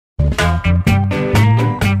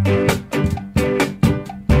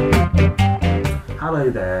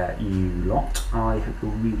Hello there, you lot. I hope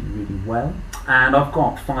you're really, really well. And I've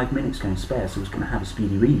got 5 minutes going spare, so I was going to have a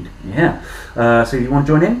speedy read. Yeah. So if you want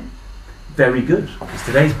to join in, very good. Because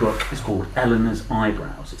today's book is called Eleanor's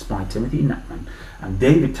Eyebrows. It's by Timothy Knapman, and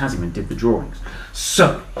David Tazzyman did the drawings.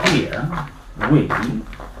 So here we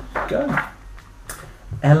go.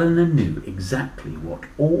 Eleanor knew exactly what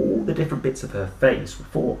all the different bits of her face were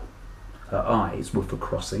for. Her eyes were for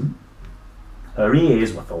crossing. Her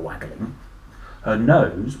ears were for waggling. Her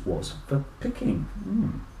nose was for picking.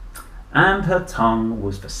 And her tongue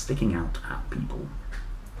was for sticking out at people.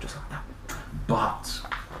 Just like that. But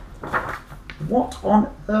what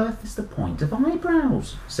on earth is the point of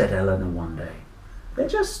eyebrows? Said Eleanor one day. They're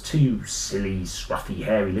just two silly, scruffy,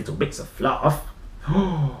 hairy little bits of fluff.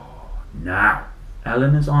 Now,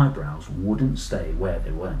 Eleanor's eyebrows wouldn't stay where they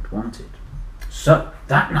weren't wanted. So,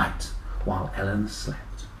 that night, while Eleanor slept,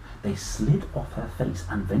 they slid off her face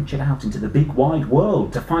and ventured out into the big wide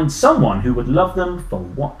world to find someone who would love them for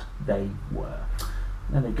what they were.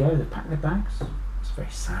 There they go, they packed their bags. It's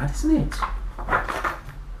very sad, isn't it?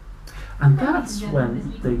 And that's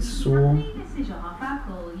when they saw... This is your half-hour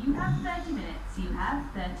call. You have 30 minutes. You have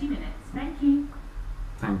 30 minutes. Thank you.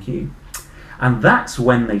 Thank you. And that's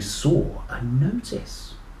when they saw a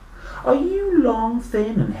notice. Are you long,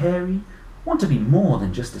 thin and hairy? Want to be more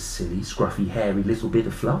than just a silly, scruffy, hairy little bit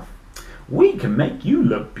of fluff? We can make you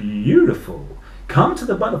look beautiful. Come to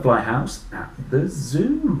the butterfly house at the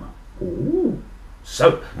zoo. Ooh.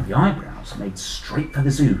 So the eyebrows made straight for the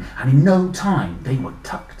zoo, and in no time they were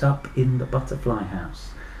tucked up in the butterfly house.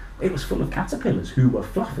 It was full of caterpillars who were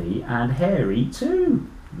fluffy and hairy too.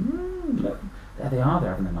 Look, there they are. They're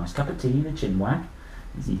having a nice cup of tea, the chinwag.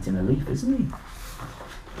 He's eating a leaf, isn't he?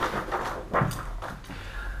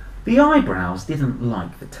 The eyebrows didn't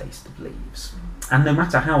like the taste of leaves, and no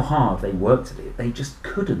matter how hard they worked at it, they just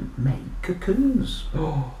couldn't make cocoons.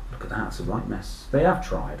 Oh, look at that, it's a right mess. They have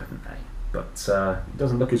tried, haven't they? But it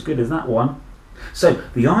doesn't look as good as that one. So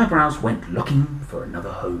the eyebrows went looking for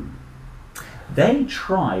another home. They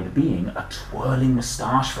tried being a twirling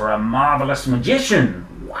moustache for a marvellous magician.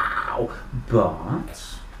 Wow!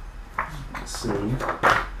 But, let's see,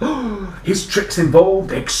 his tricks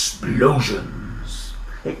involved explosions.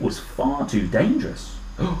 It was far too dangerous.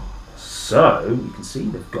 So, you can see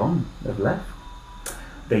they've left.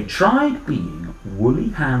 They tried being woolly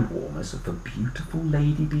hand warmers for beautiful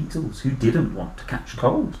lady beetles who didn't want to catch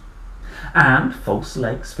cold. And false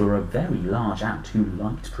legs for a very large ant who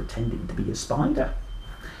liked pretending to be a spider.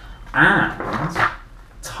 And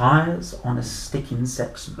tyres on a stick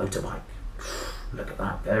insect's motorbike. Look at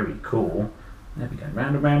that, very cool. There we go,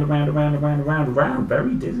 round and round and round and round and round and round and round,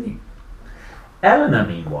 very dizzy. Eleanor,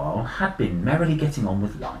 meanwhile, had been merrily getting on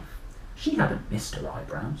with life. She hadn't missed her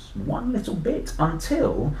eyebrows one little bit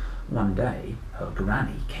until one day her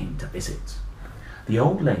granny came to visit. The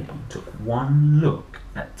old lady took one look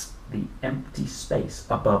at the empty space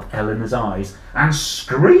above Eleanor's eyes and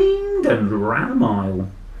screamed and ran a mile.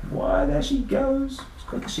 Why, there she goes, as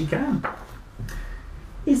quick as she can.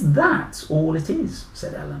 Is that all it is?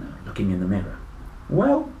 Said Eleanor, looking in the mirror.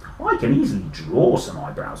 Well, I can easily draw some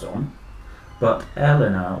eyebrows on. But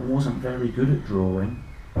Eleanor wasn't very good at drawing.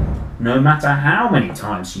 No matter how many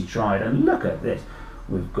times she tried, and look at this.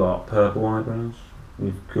 We've got purple eyebrows.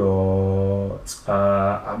 We've got,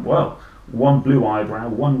 one blue eyebrow,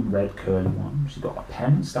 one red curly one. She's got a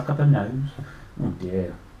pen stuck up her nose. Oh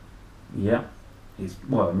dear. Yeah. It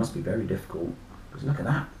must be very difficult. Because look at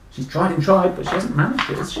that. She's tried and tried, but she hasn't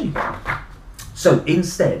managed it, has she? So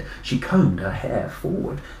instead, she combed her hair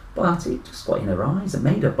forward, but it just got in her eyes and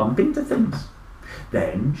made her bump into things.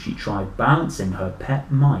 Then she tried balancing her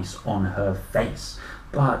pet mice on her face,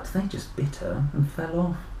 but they just bit her and fell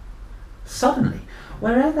off. Suddenly,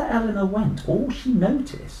 wherever Eleanor went, all she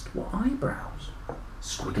noticed were eyebrows.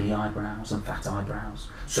 Squiggly eyebrows and fat eyebrows,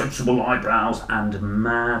 sensible eyebrows and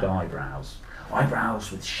mad eyebrows.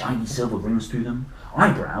 Eyebrows with shiny silver rings through them,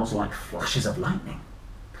 eyebrows like flashes of lightning.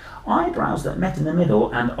 Eyebrows that met in the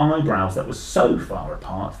middle, and eyebrows that were so far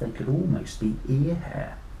apart they could almost be ear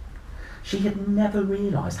hair. She had never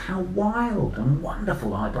realised how wild and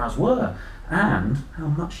wonderful eyebrows were, and how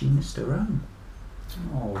much she missed her own.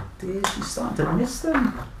 Oh dear, she's starting to miss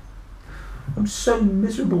them. I'm so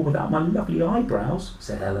miserable without my lovely eyebrows,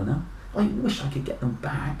 said Eleanor. I wish I could get them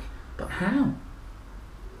back, but how?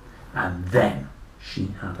 And then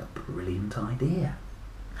she had a brilliant idea.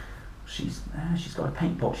 She's got a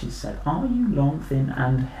paint pot. She said, are you long, thin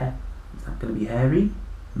and is that going to be hairy?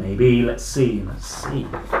 Maybe. Let's see.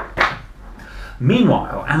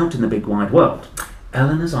 Meanwhile, out in the big wide world,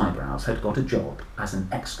 Eleanor's eyebrows had got a job as an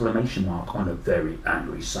exclamation mark on a very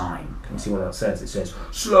angry sign. Can you see what that says? It says,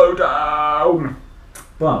 "Slow down!"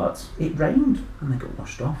 But it rained and they got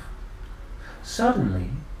washed off.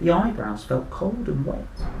 Suddenly, the eyebrows felt cold and wet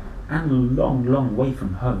and a long, long way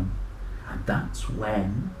from home. And that's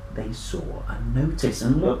when they saw a notice.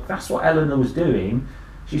 And look, that's what Eleanor was doing.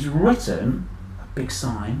 She's written a big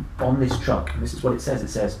sign on this truck. And this is what it says. It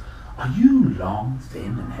says, "Are you long,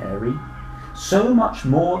 thin and hairy? So much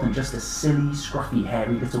more than just a silly, scruffy,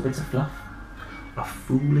 hairy little bit of fluff? A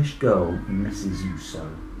foolish girl misses you so.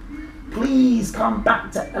 Please come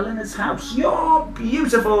back to Eleanor's house. You're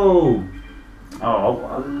beautiful." Oh,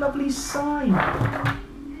 what a lovely sign.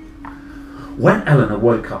 When Eleanor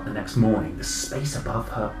woke up the next morning, the space above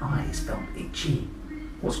her eyes felt itchy.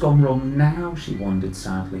 What's gone wrong now, she wondered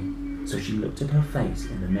sadly. So she looked at her face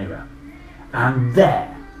in the mirror. And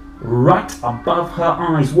there, right above her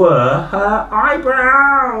eyes, were her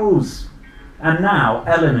eyebrows. And now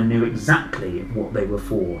Eleanor knew exactly what they were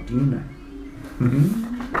for. Do you know?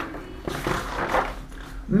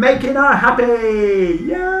 Making her happy!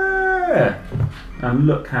 Yeah! And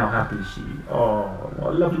look how happy she is. Oh,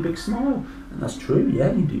 what a lovely big smile. And that's true,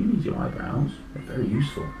 yeah, you do need your eyebrows. They're very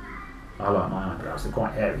useful. I like my eyebrows, they're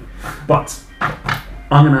quite hairy. But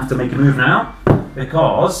I'm going to have to make a move now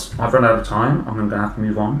because I've run out of time. I'm going to have to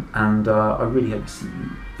move on. And I really hope to see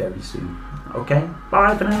you very soon. Okay?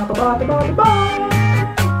 Bye for now. Bye-bye, bye-bye, bye-bye.